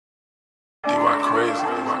You are crazy. You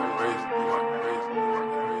are crazy. You are crazy. You are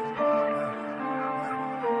crazy.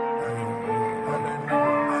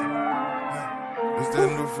 It's the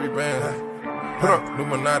new free band.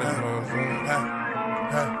 Illuminati, you know what I'm saying?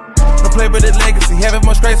 Don't play with the legacy, having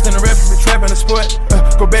more stripes than a rap, the trap and the sport.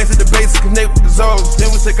 Go back to the basics, connect with the zones. Then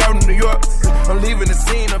we take out to New York. I'm leaving the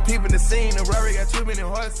scene, I'm peeping the scene. And Rory got too many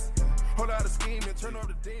hearts. Hold out a scheme and turn off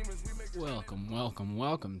the demons.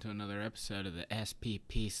 Welcome to another episode of the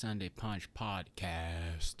SPP Sunday Punch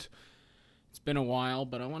podcast. It's been a while,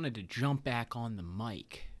 but I wanted to jump back on the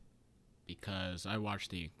mic because I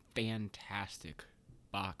watched a fantastic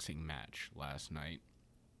boxing match last night.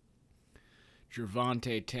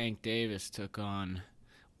 Gervonta Tank Davis took on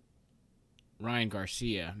Ryan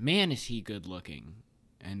Garcia. Man, is he good looking.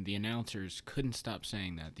 And the announcers couldn't stop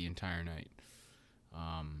saying that the entire night.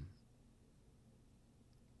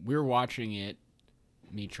 We were watching it,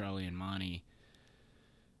 me, Charlie, and Monty,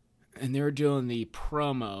 and they were doing the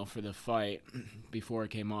promo for the fight before it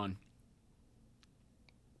came on.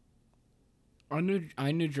 I knew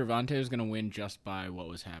Gervonta was going to win just by what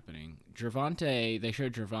was happening. They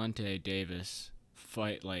showed Gervonta Davis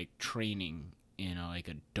fight, like, training in a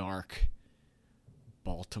dark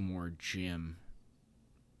Baltimore gym.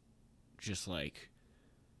 Just, like,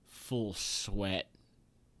 full sweat,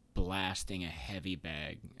 blasting a heavy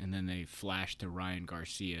bag. And then they flashed to Ryan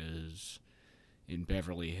Garcia's in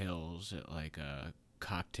Beverly Hills at, like, a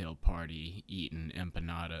cocktail party, eating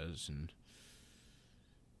empanadas and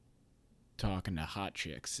talking to hot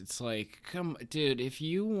chicks. It's like, dude, if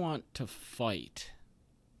you want to fight,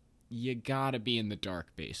 you gotta be in the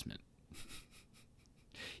dark basement.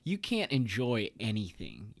 You can't enjoy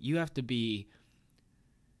anything. You have to be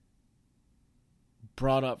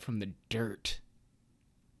brought up from the dirt,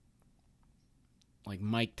 like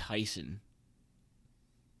Mike Tyson,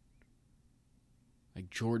 like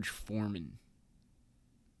George Foreman.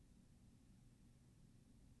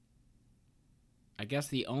 I guess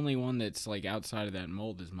the only one that's like outside of that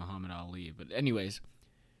mold is Muhammad Ali. But anyways,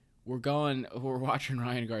 we're watching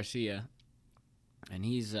Ryan Garcia, and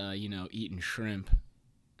he's eating shrimp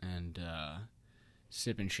and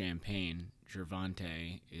sipping champagne.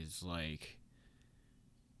 Gervonta is like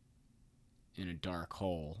in a dark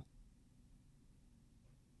hole.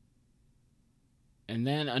 And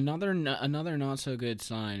then another not so good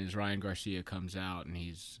sign is Ryan Garcia comes out, and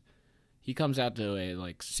he comes out to a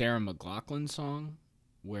like Sarah McLachlan song,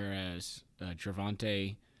 whereas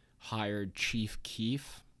Gervonta hired Chief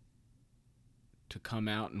Keef to come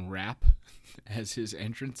out and rap as his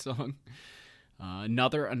entrance song.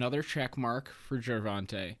 Another check mark for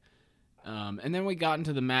Gervonta. And then we got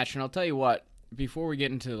into the match, and I'll tell you what, before we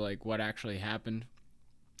get into like what actually happened,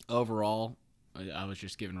 overall, I was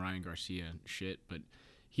just giving Ryan Garcia shit, but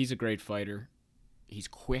he's a great fighter. He's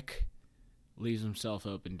quick, leaves himself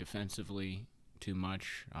open defensively too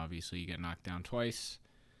much. Obviously, you get knocked down twice.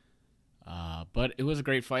 But it was a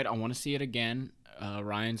great fight. I want to see it again.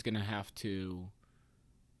 Ryan's going to have to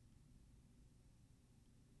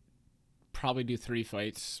probably do 3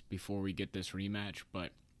 fights before we get this rematch,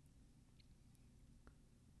 but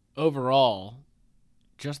overall,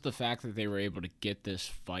 just the fact that they were able to get this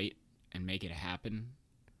fight and make it happen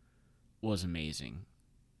was amazing.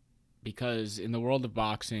 Because in the world of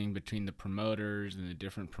boxing, between the promoters and the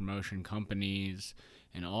different promotion companies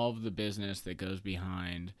and all of the business that goes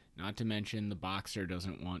behind, not to mention the boxer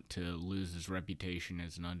doesn't want to lose his reputation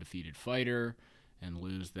as an undefeated fighter and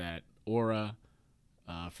lose that aura.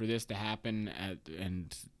 For this to happen,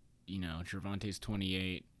 Gervonta's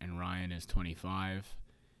 28 and Ryan is 25,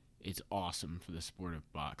 it's awesome for the sport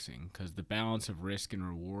of boxing because the balance of risk and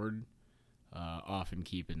reward often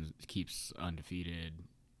keeps undefeated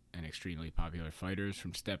and extremely popular fighters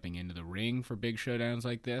from stepping into the ring for big showdowns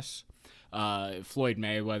like this. Floyd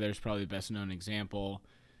Mayweather is probably the best known example.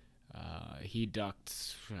 He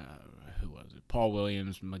ducked, who was it? Paul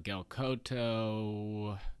Williams, Miguel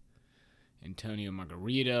Cotto, Antonio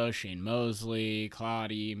Margarito, Shane Mosley,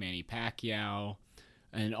 Clottey, Manny Pacquiao.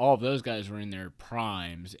 And all of those guys were in their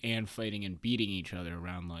primes and fighting and beating each other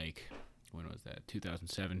around, like, when was that,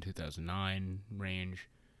 2007, 2009 range.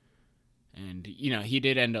 And, he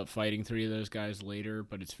did end up fighting 3 of those guys later,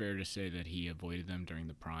 but it's fair to say that he avoided them during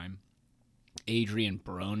the prime. Adrian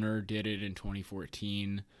Broner did it in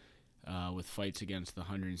 2014 with fights against the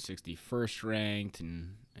 161st ranked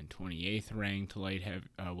and 28th ranked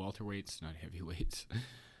welterweights, not heavyweights.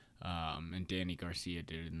 And Danny Garcia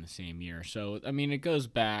did it in the same year. So, it goes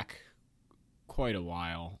back quite a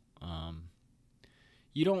while.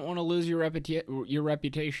 You don't want to lose your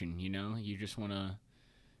reputation, You just want to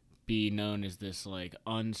be known as this like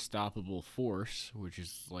unstoppable force, which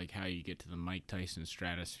is like how you get to the Mike Tyson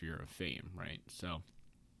stratosphere of fame, right? So,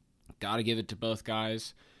 got to give it to both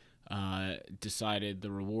guys. Decided the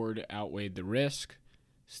reward outweighed the risk,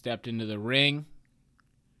 stepped into the ring,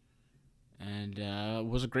 and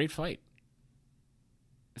was a great fight.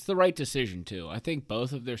 It's the right decision, too. I think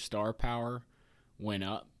both of their star power went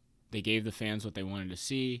up. They gave the fans what they wanted to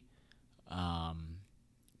see.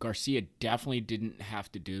 Garcia definitely didn't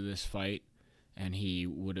have to do this fight, and he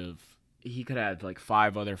could have like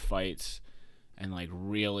 5 other fights and like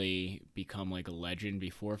really become like a legend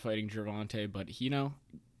before fighting Gervonta. But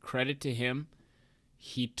credit to him,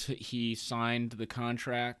 he signed the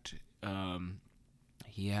contract.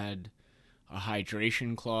 He had a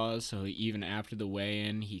hydration clause, so even after the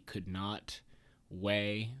weigh-in, he could not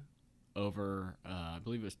weigh over, I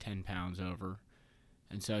believe it was 10 pounds over.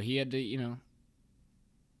 And so he had to,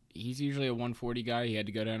 he's usually a 140 guy. He had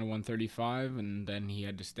to go down to 135, and then he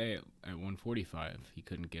had to stay at 145. He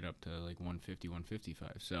couldn't get up to like 150,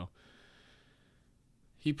 155. So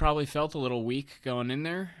he probably felt a little weak going in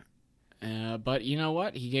there. But you know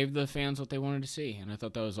what? He gave the fans what they wanted to see, and I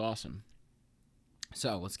thought that was awesome.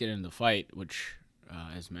 So let's get into the fight, which,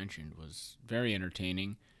 as mentioned, was very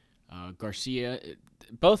entertaining. Garcia,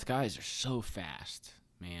 both guys are so fast,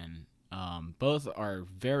 man. Both are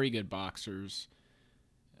very good boxers.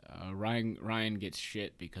 Ryan gets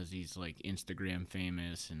shit because he's like Instagram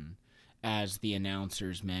famous and, as the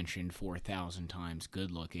announcers mentioned 4,000 times,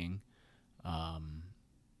 good looking.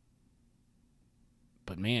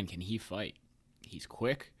 But man, can he fight? He's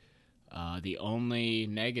quick. The only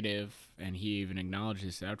negative, and he even acknowledged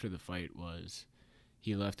this after the fight, was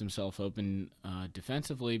he left himself open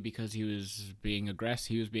defensively because he was being aggressive.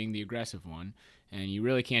 He was being the aggressive one, and you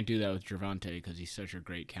really can't do that with Gervonta because he's such a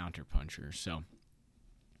great counterpuncher. So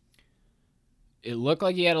it looked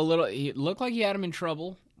like he had him in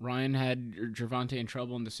trouble. Ryan had Gervonta in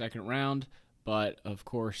trouble in the second round, but of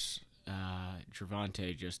course,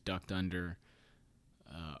 Gervonta just ducked under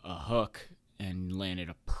a hook and landed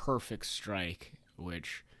a perfect strike,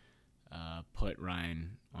 which put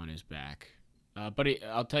Ryan on his back. But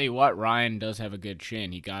I'll tell you what, Ryan does have a good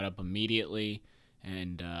chin. He got up immediately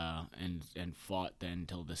and fought then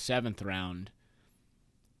till the 7th round,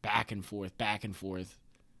 back and forth.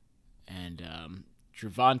 And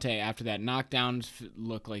Gervonta, after that knockdown,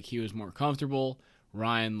 looked like he was more comfortable.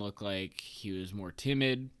 Ryan looked like he was more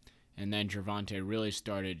timid. And then Gervonta really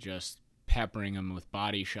started just peppering him with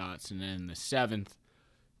body shots. And then in the 7th,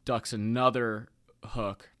 ducks another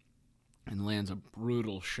hook and lands a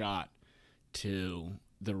brutal shot to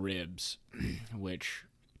the ribs, which...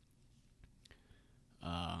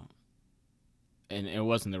 and it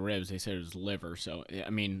wasn't the ribs. They said it was liver. So, I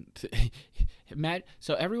mean, Matt.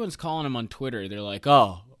 So everyone's calling him on Twitter. They're like,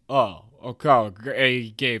 okay,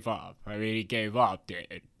 he gave up. I mean, he gave up, dude.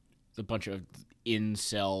 It's a bunch of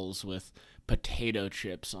incels with potato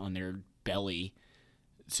chips on their belly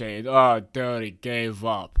saying, oh, dude, he gave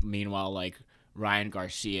up. Meanwhile, like, Ryan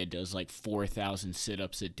Garcia does like 4,000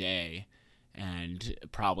 sit-ups a day and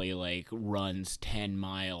probably like runs 10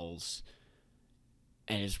 miles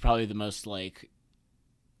and is probably the most like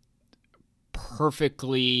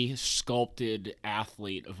perfectly sculpted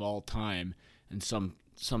athlete of all time, and some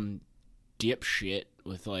dipshit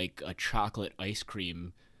with like a chocolate ice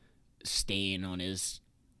cream stain on his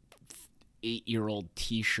 8-year-old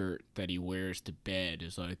t-shirt that he wears to bed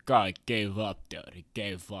is like, God, he gave up, dude. He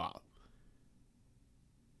gave up.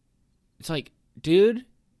 It's like, dude,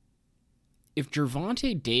 if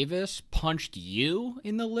Gervonta Davis punched you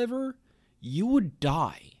in the liver, you would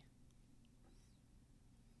die.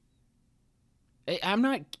 I'm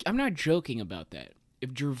not joking about that.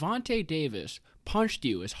 If Gervonta Davis punched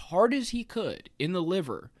you as hard as he could in the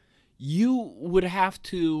liver, you would have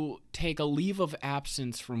to take a leave of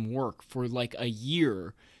absence from work for like a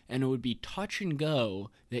year, and it would be touch and go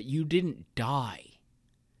that you didn't die.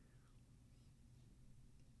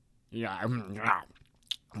 Yeah,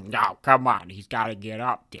 no, come on, he's got to get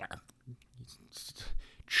up there. He's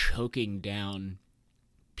choking down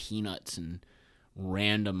peanuts and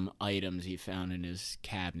random items he found in his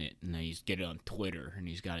cabinet, and then he's getting on Twitter, and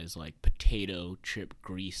he's got his like potato chip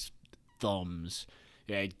grease thumbs.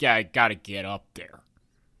 Yeah, I gotta get up there.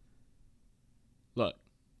 Look,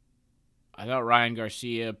 I thought Ryan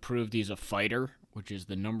Garcia proved he's a fighter, which is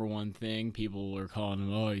the number one thing. People were calling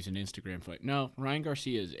him, oh, he's an Instagram fighter. No, Ryan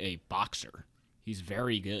Garcia is a boxer. He's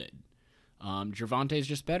very good. Gervonta is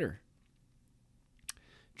just better.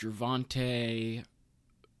 Gervonta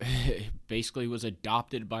basically was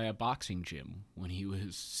adopted by a boxing gym when he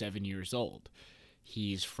was 7 years old.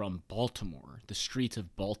 He's from Baltimore, the streets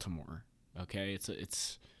of Baltimore. Okay,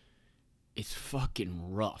 it's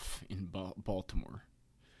fucking rough in Baltimore.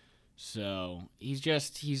 So he's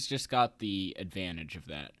just got the advantage of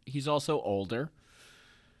that. He's also older,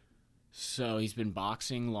 so he's been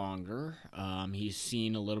boxing longer. He's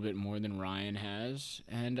seen a little bit more than Ryan has,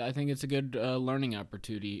 and I think it's a good learning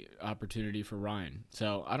opportunity for Ryan.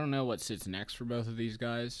 So I don't know what sits next for both of these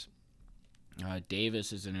guys.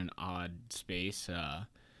 Davis is in an odd space,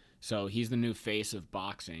 so he's the new face of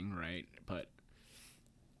boxing, right? But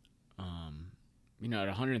at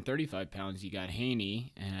 135 pounds, you got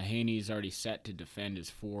Haney, and Haney's already set to defend his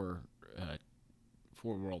four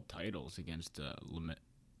world titles against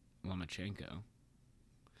Lomachenko.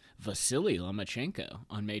 Vasily Lomachenko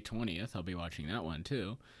on May 20th. I'll be watching that one,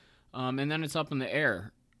 too. And then it's up in the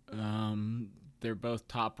air. They're both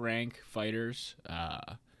top-rank fighters,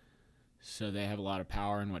 so they have a lot of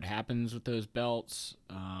power in what happens with those belts.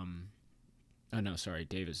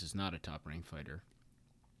 Davis is not a top-rank fighter.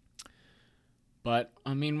 But,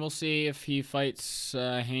 we'll see if he fights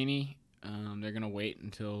Haney. They're going to wait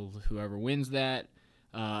until whoever wins that.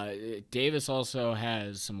 Davis also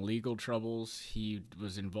has some legal troubles. He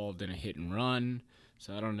was involved in a hit and run,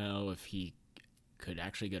 so I don't know if he could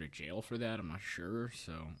actually go to jail for that. I'm not sure,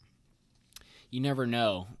 so you never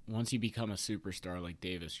know. Once you become a superstar like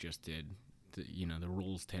Davis just did, the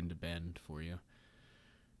rules tend to bend for you.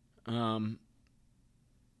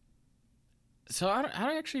 So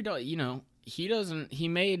I actually don't, he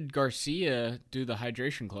made Garcia do the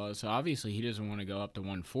hydration clause, so obviously he doesn't want to go up to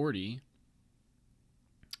 140.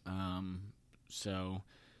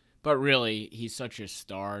 But really, he's such a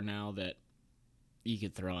star now that you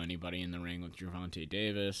could throw anybody in the ring with Gervonta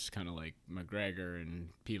Davis, kind of like McGregor, and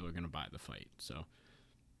people are going to buy the fight. So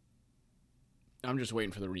I'm just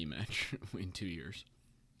waiting for the rematch in 2 years.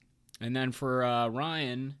 And then for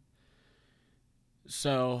Ryan,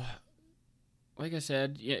 so like I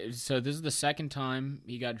said, so this is the second time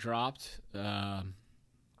he got dropped.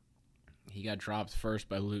 He got dropped first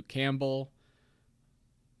by Luke Campbell.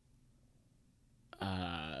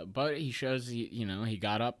 But he shows he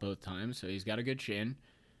got up both times, so he's got a good chin.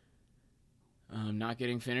 Not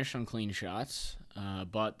getting finished on clean shots,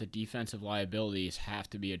 but the defensive liabilities have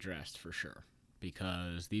to be addressed for sure,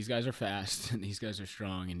 because these guys are fast and these guys are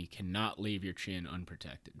strong, and you cannot leave your chin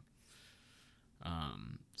unprotected.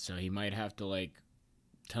 So he might have to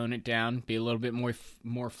tone it down, be a little bit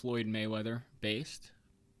more Floyd Mayweather based,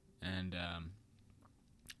 and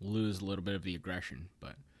lose a little bit of the aggression,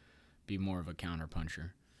 but be more of a counterpuncher.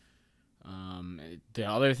 The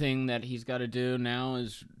other thing that he's got to do now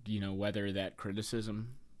is, weather that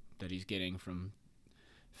criticism that he's getting from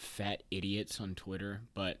fat idiots on Twitter.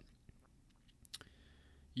 But,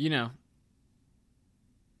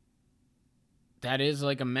 that is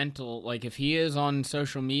a mental, if he is on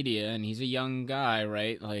social media and he's a young guy,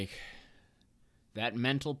 right? That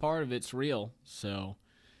mental part of it's real. So,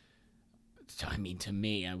 to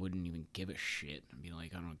me, I wouldn't even give a shit. I'd be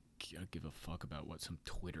like, I don't give a fuck about what some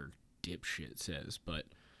Twitter dipshit says, but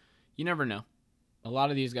you never know. A lot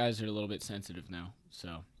of these guys are a little bit sensitive now,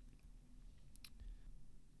 so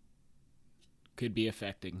could be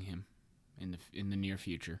affecting him in the near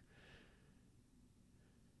future.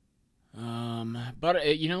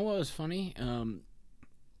 But you know what was funny?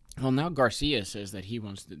 Well, now Garcia says that he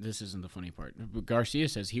wants to. This isn't the funny part, but Garcia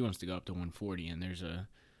says he wants to go up to 140, and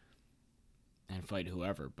and fight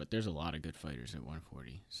whoever. But there's a lot of good fighters at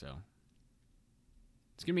 140, so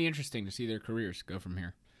it's gonna be interesting to see their careers go from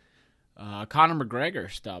here. Conor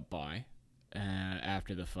McGregor stopped by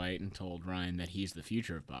after the fight and told Ryan that he's the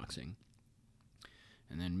future of boxing.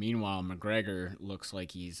 And then meanwhile, McGregor looks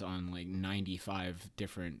like he's on 95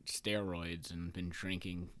 different steroids and been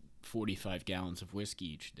drinking 45 gallons of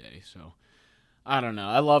whiskey each day. So, I don't know.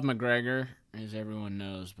 I love McGregor, as everyone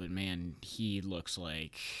knows, but man, he looks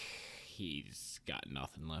like he's got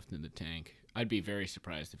nothing left in the tank. I'd be very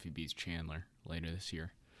surprised if he beats Chandler later this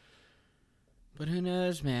year. But who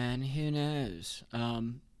knows, man? Who knows?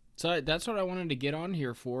 So that's what I wanted to get on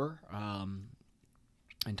here for, and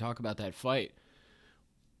talk about that fight.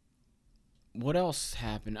 What else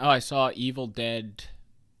happened? Oh, I saw Evil Dead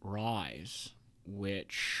Rise,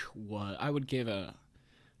 which I'd give it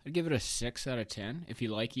a 6 out of 10. If you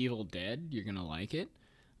like Evil Dead, you're gonna like it.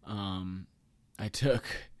 I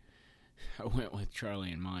went with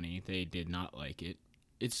Charlie and Monty. They did not like it.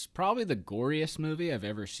 It's probably the goriest movie I've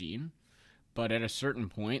ever seen, but at a certain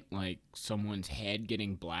point, someone's head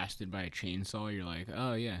getting blasted by a chainsaw, you're like,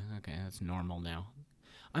 oh yeah, okay, that's normal now.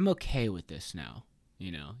 I'm okay with this now.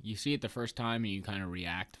 You see it the first time and you kind of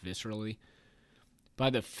react viscerally. by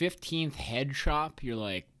the 15th head chop, you're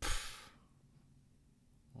like,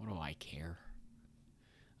 what do I care?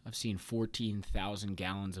 I've seen 14,000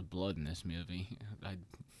 gallons of blood in this movie.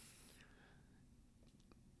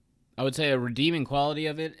 I would say a redeeming quality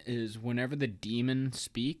of it is whenever the demon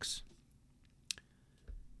speaks,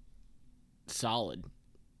 solid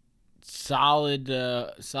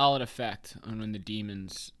effect on when the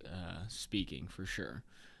demon's speaking, for sure.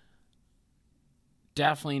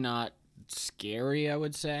 Definitely not scary, I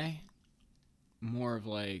would say. More of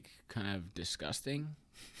like kind of disgusting.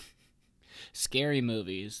 Scary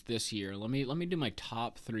movies this year. Let me do my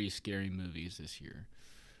top 3 scary movies this year.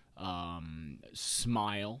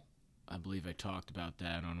 Smile. I believe I talked about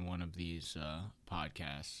that on one of these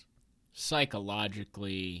podcasts.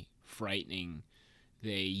 Psychologically frightening.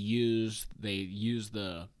 They use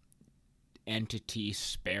the entity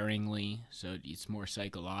sparingly, so it's more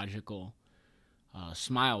psychological.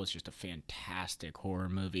 Smile was just a fantastic horror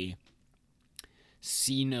movie.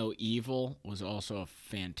 See No Evil was also a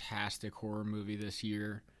fantastic horror movie this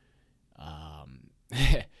year.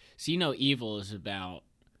 See No Evil is about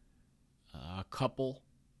a couple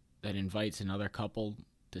that invites another couple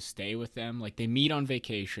to stay with them. Like, they meet on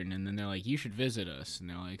vacation, and then they're like, you should visit us. And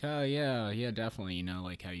they're like, oh, yeah, definitely, you know,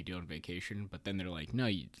 like how you do on vacation. But then they're like, no,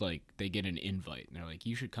 they get an invite, and they're like,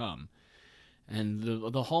 you should come. And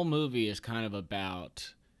the whole movie is kind of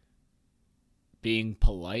about being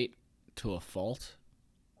polite to a fault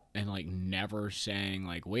and, like, never saying,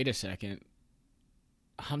 like, wait a second,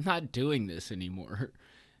 I'm not doing this anymore.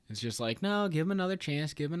 It's just like, no, give him another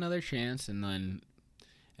chance. And then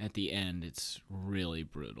at the end, it's really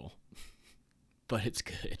brutal. But it's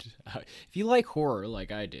good. If you like horror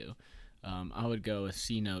like I do, I would go with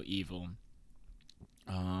See No Evil.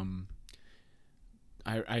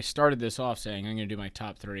 I started this off saying I'm going to do my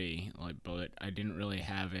top 3, but I didn't really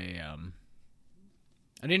have a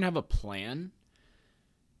plan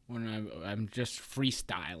when I'm just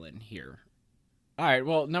freestyling here. All right,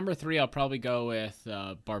 well, number 3, I'll probably go with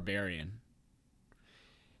Barbarian.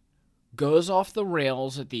 Goes off the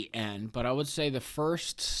rails at the end, but I would say the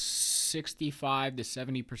first 65 to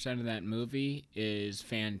 70% of that movie is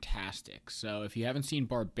fantastic. So if you haven't seen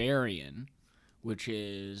Barbarian, which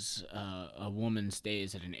is a woman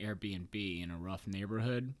stays at an Airbnb in a rough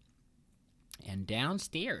neighborhood, and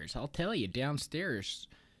downstairs, I'll tell you, downstairs,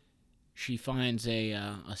 she finds a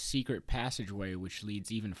secret passageway which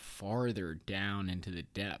leads even farther down into the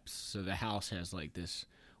depths. So the house has like this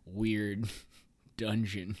weird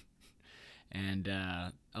dungeon, and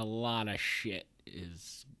a lot of shit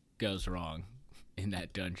goes wrong in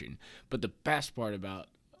that dungeon. But the best part about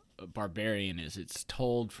Barbarian is it's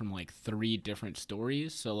told from like 3 different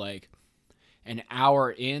stories. So like an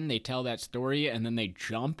hour in, they tell that story, and then they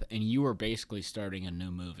jump, and you are basically starting a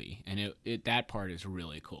new movie. And that part is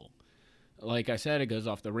really cool. Like I said, it goes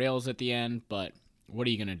off the rails at the end, but what are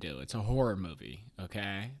you going to do? It's a horror movie,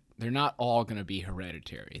 okay? They're not all going to be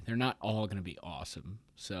Hereditary. They're not all going to be awesome.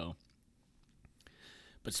 So,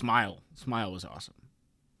 but Smile was awesome.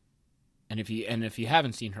 And if you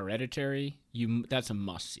haven't seen Hereditary, that's a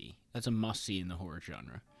must-see. That's a must-see in the horror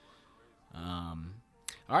genre. All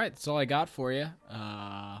right, that's all I got for you.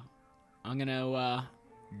 I'm going to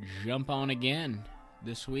jump on again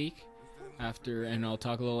this week. And I'll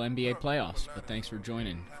talk a little NBA playoffs. But thanks for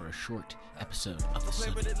joining for a short episode of the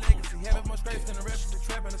Sunday. Go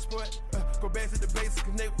back to the basics,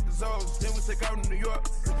 connect with the zones. Then we take out to New York.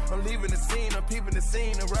 I'm leaving the scene, I'm peeping the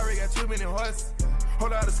scene. A Rari got too many horses.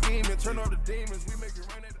 Hold out a scheme and turn off the demons. We make it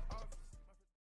rain.